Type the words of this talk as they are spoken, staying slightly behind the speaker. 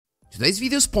Today's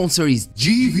video sponsor is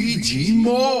GVG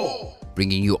Mall,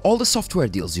 bringing you all the software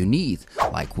deals you need,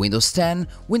 like Windows 10,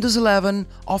 Windows 11,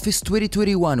 Office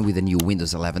 2021 with a new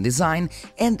Windows 11 design,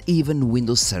 and even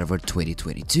Windows Server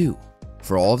 2022.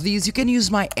 For all of these, you can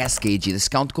use my SKG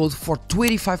discount code for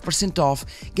 25% off,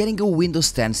 getting a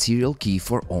Windows 10 serial key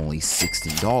for only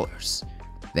 $16.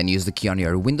 Then use the key on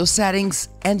your Windows settings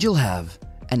and you'll have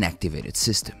an activated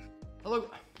system.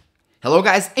 Hello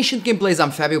guys, Ancient Gameplays, I'm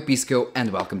Fabio Pisco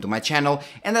and welcome to my channel.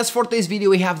 And as for today's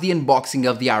video, we have the unboxing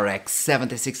of the RX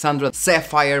 7600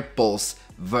 Sapphire Pulse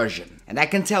version. And I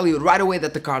can tell you right away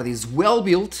that the card is well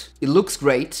built, it looks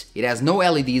great, it has no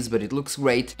LEDs but it looks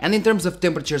great, and in terms of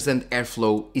temperatures and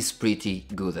airflow is pretty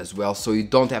good as well, so you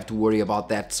don't have to worry about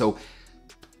that. So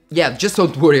yeah, just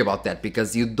don't worry about that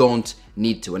because you don't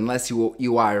need to, unless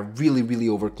you are really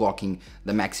overclocking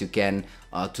the max you can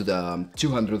to the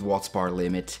 200 watts power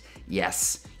limit.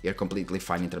 Yes, you're completely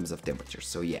fine in terms of temperature,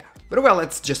 so yeah. But well,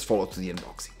 let's just follow to the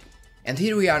unboxing. And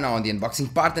here we are now on the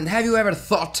unboxing part, and have you ever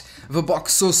thought of a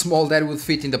box so small that it would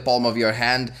fit in the palm of your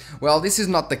hand? Well, this is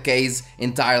not the case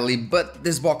entirely, but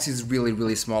this box is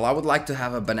really small. I would like to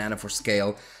have a banana for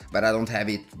scale, but I don't have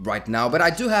it right now. But I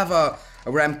do have a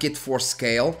RAM kit for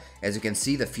scale, as you can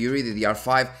see, the Fury, the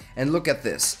DR5, and look at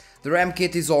this. The RAM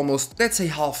kit is almost, let's say,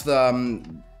 half the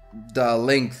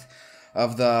length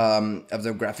of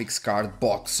the graphics card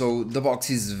box, so the box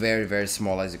is very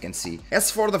small, as you can see.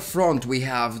 As for the front, we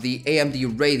have the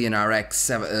AMD RADEON RX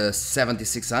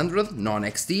 7600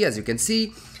 non-XT, as you can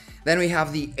see. Then we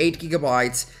have the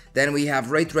 8GB, then we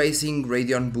have ray tracing,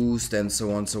 Radeon Boost, and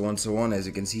so on, as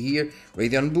you can see here.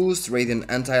 Radeon Boost, Radeon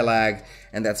Anti-Lag,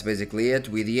 and that's basically it,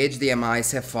 with the HDMI,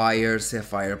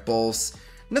 Sapphire Pulse.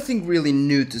 Nothing really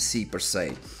new to see per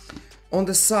se. On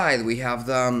the side we have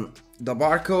the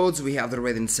barcodes, we have the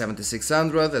Radeon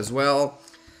 7600 as well.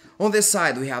 On this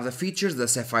side we have the features, the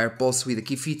Sapphire Pulse with the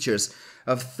key features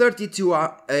of 32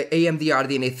 AMD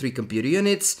RDNA3 computer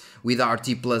units with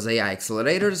RT plus AI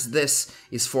accelerators. This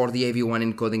is for the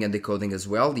AV1 encoding and decoding as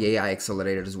well. The AI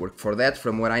accelerators work for that,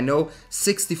 from what I know.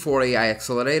 64 AI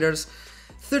accelerators.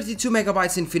 32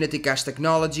 megabytes Infinity Cache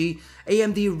technology,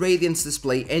 AMD Radiance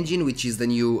display engine, which is the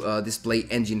new display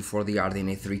engine for the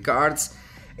RDNA3 cards,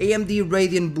 AMD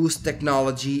Radeon Boost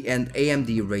technology, and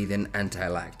AMD Radeon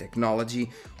Anti-Lag technology.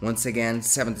 Once again,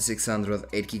 7600,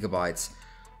 8GB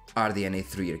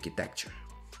RDNA3 architecture.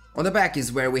 On the back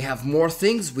is where we have more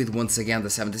things, with once again the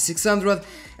 7600,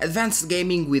 advanced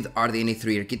gaming with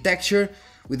RDNA3 architecture,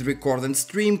 with record and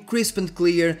stream, crisp and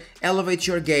clear, elevate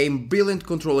your game, brilliant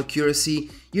control accuracy,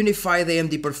 unified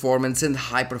AMD performance and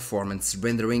high performance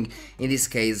rendering, in this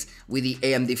case with the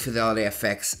AMD Fidelity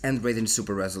FX and Radeon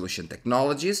Super Resolution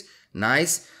technologies.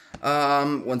 Nice.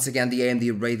 Once again the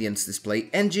AMD Radiance display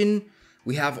engine.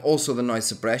 We have also the noise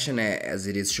suppression, as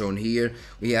it is shown here.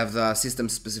 We have the system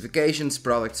specifications,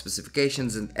 product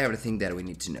specifications, and everything that we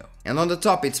need to know. And on the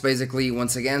top it's basically,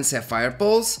 once again, Sapphire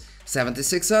Pulse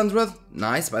 7600,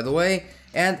 nice by the way,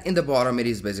 and in the bottom it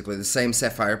is basically the same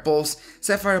Sapphire Pulse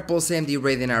AMD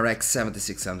Radeon RX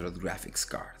 7600 graphics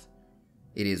card.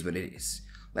 It is what it is.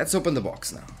 Let's open the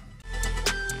box now.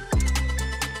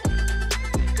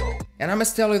 And I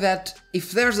must tell you that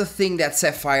if there's a thing that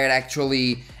Sapphire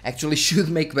actually should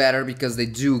make better, because they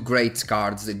do great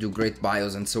cards, they do great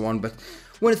BIOS and so on, but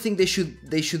one thing they should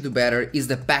do better is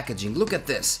the packaging. Look at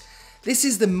this. This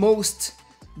is the most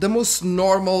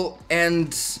normal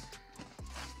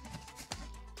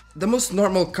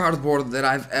cardboard that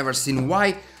I've ever seen.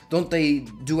 Why don't they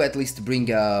do at least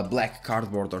bring a black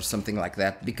cardboard or something like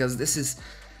that? Because this is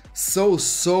so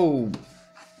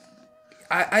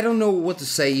I don't know what to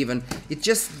say even. It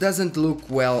just doesn't look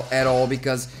well at all,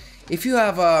 because if you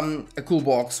have a cool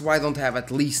box, why don't have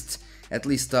at least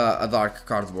a dark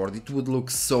cardboard? It would look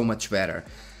so much better.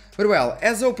 But well,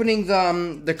 as opening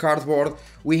the cardboard,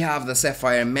 we have the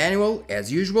Sapphire manual,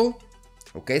 as usual.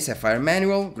 Okay, Sapphire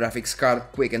manual, graphics card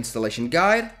quick installation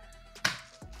guide.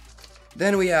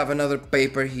 Then we have another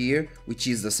paper here, which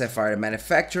is the Sapphire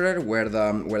manufacturer, where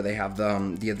they have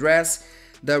the address,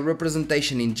 the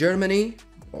representation in Germany,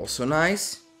 also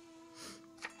nice.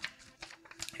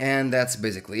 And that's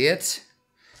basically it.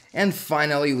 And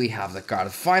finally we have the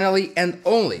card. Finally and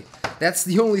only. That's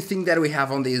the only thing that we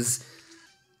have on this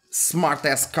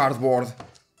smart-ass cardboard,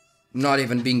 not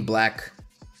even being black.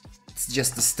 It's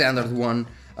just the standard one.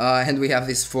 And we have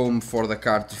this foam for the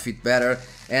card to fit better,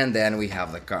 and then we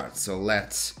have the card. So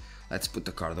let's put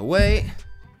the card away.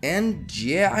 And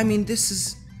yeah, I mean, this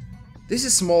is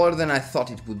smaller than I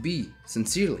thought it would be,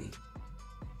 sincerely.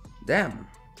 Damn.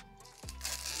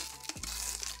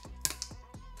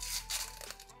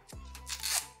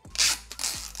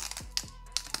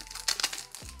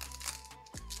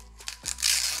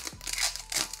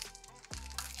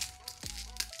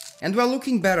 And while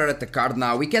looking better at the card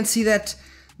now, we can see that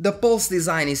the pulse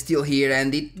design is still here,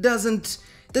 and it doesn't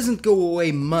go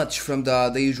away much from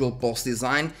the usual pulse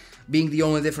design, being the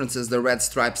only difference is the red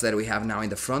stripes that we have now in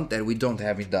the front that we don't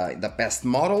have in the past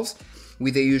models,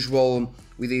 with the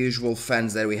usual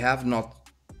fans that we have, not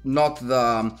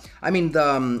the, I mean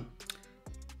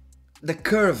the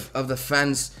curve of the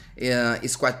fans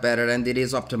is quite better, and it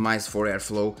is optimized for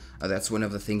airflow. That's one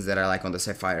of the things that I like on the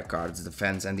Sapphire cards. The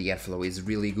fans and the airflow is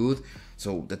really good,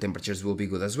 so the temperatures will be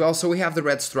good as well. So we have the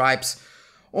red stripes.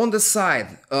 On the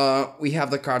side, we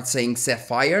have the card saying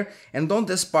Sapphire, and on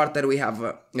this part that we have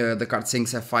the card saying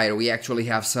Sapphire, we actually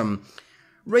have some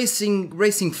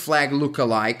racing flag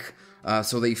look-alike.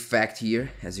 So the effect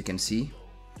here, as you can see,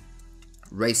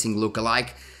 racing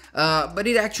look-alike. But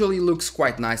it actually looks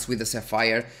quite nice with the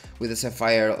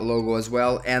Sapphire logo as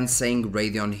well, and saying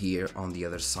Radeon here on the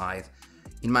other side.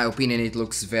 In my opinion, it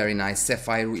looks very nice.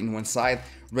 Sapphire in one side,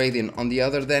 Radeon on the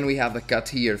other. Then we have the cut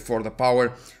here for the power,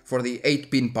 for the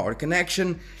 8-pin power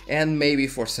connection, and maybe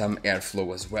for some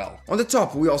airflow as well. On the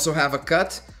top, we also have a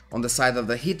cut on the side of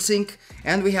the heatsink,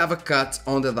 and we have a cut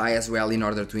on the die as well in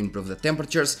order to improve the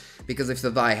temperatures, because if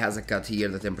the die has a cut here,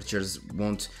 the temperatures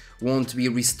won't be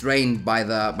restrained by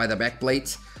the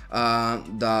backplate.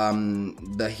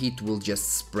 The heat will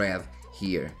just spread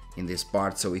here in this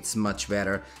part, so it's much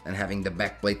better than having the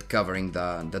backplate covering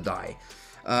the die.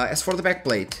 As for the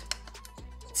backplate,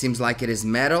 it seems like it is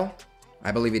metal.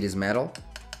 I believe it is metal.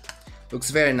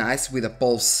 Looks very nice with a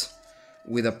pulse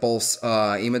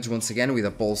image once again, with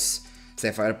a pulse,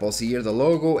 Sapphire pulse here, the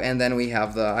logo, and then we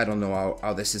have the, I don't know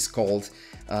how this is called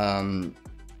in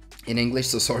English,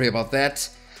 so sorry about that.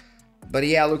 But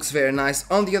yeah, looks very nice.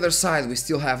 On the other side, we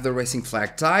still have the racing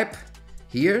flag type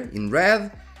here in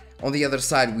red. On the other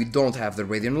side, we don't have the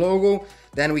Radeon logo.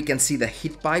 Then we can see the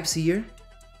heat pipes here.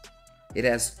 It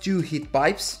has 2 heat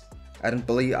pipes. I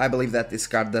believe that this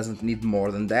card doesn't need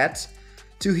more than that.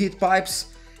 2 heat pipes.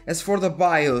 As for the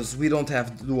BIOS, we don't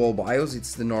have dual BIOS.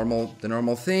 It's the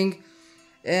normal thing.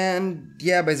 And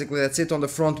yeah, basically that's it. On the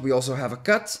front, we also have a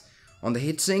cut on the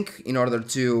heatsink in order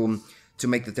to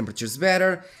make the temperatures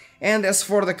better. And as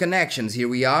for the connections, here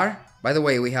we are. By the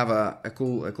way, we have a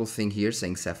cool thing here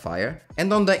saying Sapphire.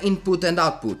 And on the input and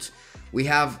output, we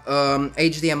have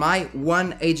HDMI,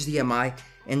 1 HDMI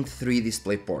and 3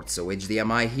 display ports. So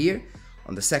HDMI here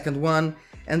on the second one,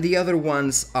 and the other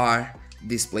ones are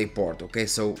display port. Okay,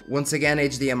 so once again,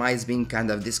 HDMI is being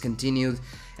kind of discontinued,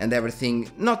 and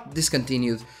everything, not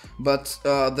discontinued, but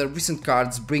the recent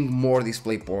cards bring more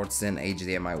display ports than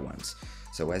HDMI ones.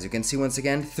 So as you can see, once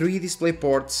again, 3 display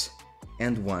ports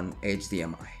and 1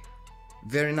 HDMI.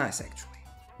 Very nice, actually.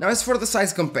 Now, as for the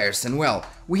size comparison, well,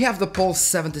 we have the Pulse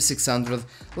 7600.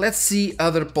 Let's see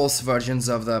other Pulse versions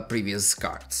of the previous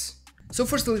cards. So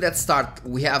firstly, let's start.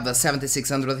 We have the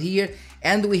 7600 here,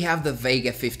 and we have the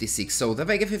VEGA 56. So the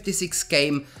VEGA 56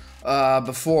 came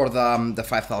before the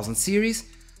 5000 series.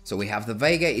 So we have the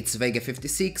VEGA, it's VEGA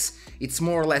 56. It's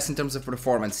more or less, in terms of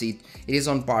performance, it is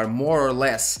on par more or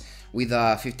less with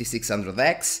the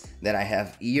 5600X that I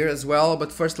have here as well. But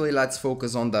firstly, let's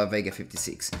focus on the VEGA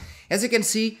 56. As you can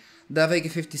see, the VEGA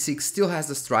 56 still has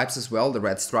the stripes as well, the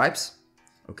red stripes.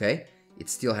 Okay, it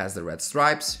still has the red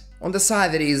stripes. On the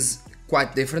side, it is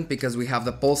quite different because we have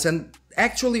the pulse, and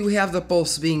actually we have the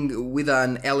pulse being with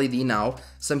an LED now,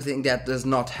 something that does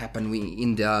not happen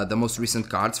in the most recent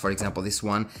cards. For example, this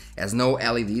one has no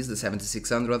LEDs, the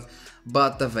 7600,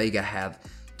 but the VEGA had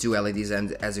 2 LEDs,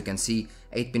 and as you can see,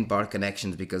 8-pin power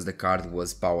connections because the card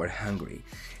was power hungry.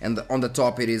 And on the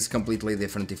top, it is completely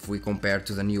different if we compare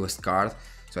to the newest card.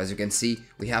 So as you can see,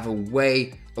 we have a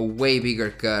way bigger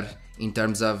cut in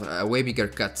terms of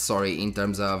in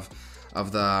terms of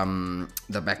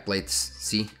the backplates.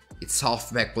 See, it's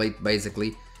half backplate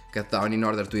basically cut down in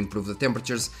order to improve the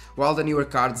temperatures, while the newer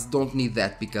cards don't need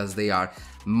that because they are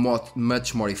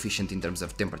much more efficient in terms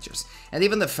of temperatures. And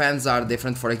even the fans are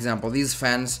different. For example, these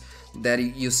fans that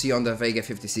you see on the VEGA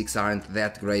 56 aren't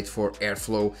that great for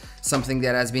airflow, something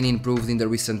that has been improved in the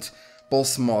recent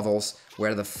Pulse models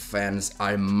where the fans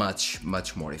are much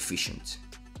more efficient.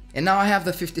 And now I have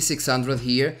the 5600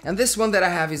 here, and this one that I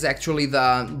have is actually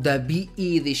the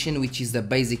BE edition, which is the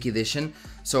basic edition,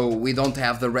 so we don't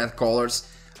have the red colors.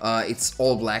 It's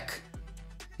all black,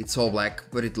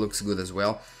 but it looks good as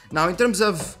well. Now, in terms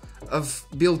of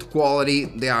build quality,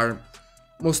 they are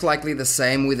most likely the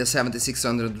same, with the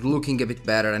 7600 looking a bit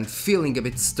better and feeling a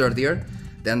bit sturdier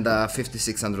than the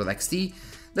 5600 XT.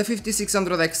 The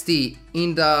 5600 XT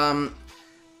in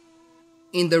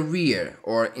the rear,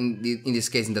 or in this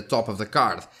case in the top of the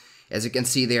card, as you can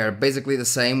see, they are basically the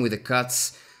same with the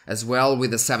cuts as well,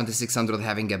 with the 7600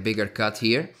 having a bigger cut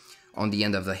here. on the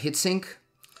end of the heatsink.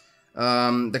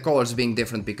 The colors being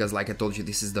different because, like I told you,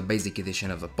 this is the basic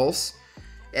edition of the Pulse.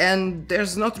 And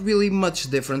there's not really much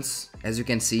difference, as you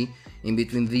can see, in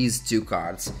between these two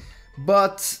cards.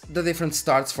 But the difference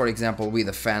starts, for example, with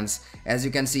the fans. As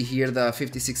you can see here, the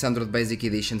 5600 basic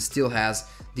edition still has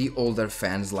the older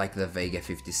fans like the VEGA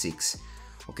 56.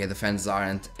 Okay, the fans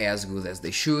aren't as good as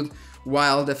they should,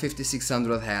 while the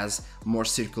 5600 has more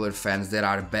circular fans that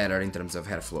are better in terms of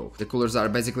airflow. The coolers are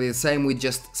basically the same with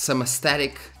just some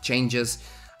aesthetic changes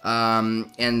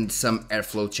and some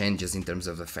airflow changes in terms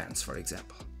of the fans, for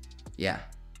example. Yeah.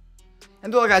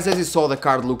 And well guys, as you saw, the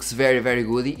card looks very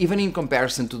good, even in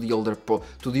comparison to the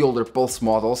older Pulse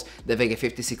models. The VEGA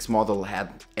 56 model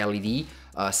had LED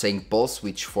saying Pulse,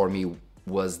 which for me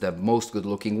was the most good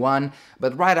looking one,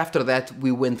 but right after that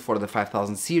we went for the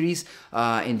 5000 series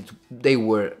and they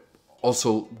were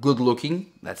also good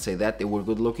looking, let's say that, they were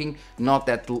good looking, not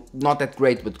that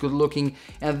great, but good looking.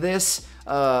 And this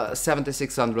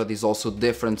 7600 is also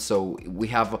different, so we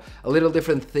have a little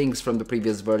different things from the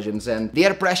previous versions, and the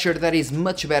air pressure that is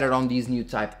much better on these new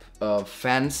type of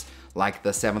fans, like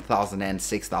the 7000 and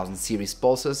 6000 series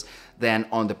pulses, than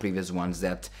on the previous ones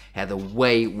that had a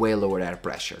way lower air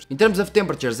pressure. In terms of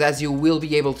temperatures, as you will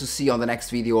be able to see on the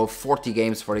next video of 40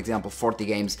 games, for example 40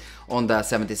 games on the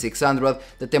 7600,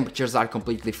 the temperatures are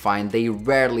completely fine. They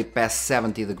rarely pass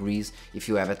 70 degrees if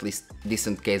you have at least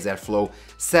decent case airflow.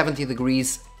 70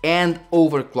 degrees and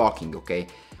overclocking, okay?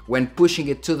 When pushing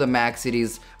it to the max, it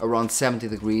is around 70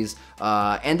 degrees,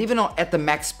 and even at the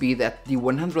max speed, at the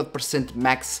 100%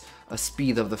 max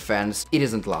speed of the fans, it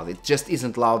isn't loud. It just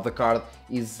isn't loud. The card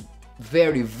is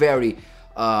very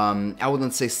I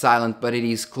wouldn't say silent, but it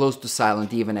is close to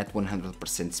silent even at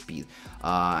 100% speed.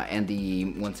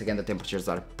 And once again, the temperatures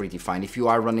are pretty fine. If you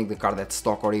are running the card at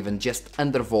stock or even just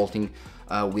undervolting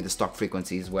with the stock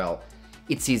frequencies, well,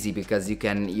 it's easy because you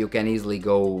can easily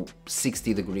go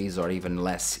 60 degrees or even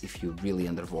less if you really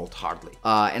undervolt hardly.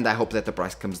 And I hope that the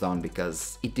price comes down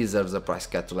because it deserves a price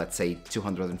cut to, let's say,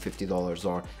 $250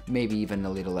 or maybe even a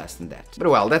little less than that. But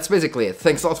well, that's basically it.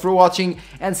 Thanks a lot for watching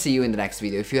and see you in the next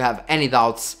video. If you have any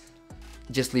doubts,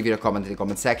 just leave your comment in the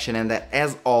comment section, and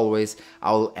as always,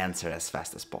 I will answer as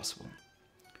fast as possible.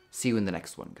 See you in the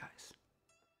next one, guys.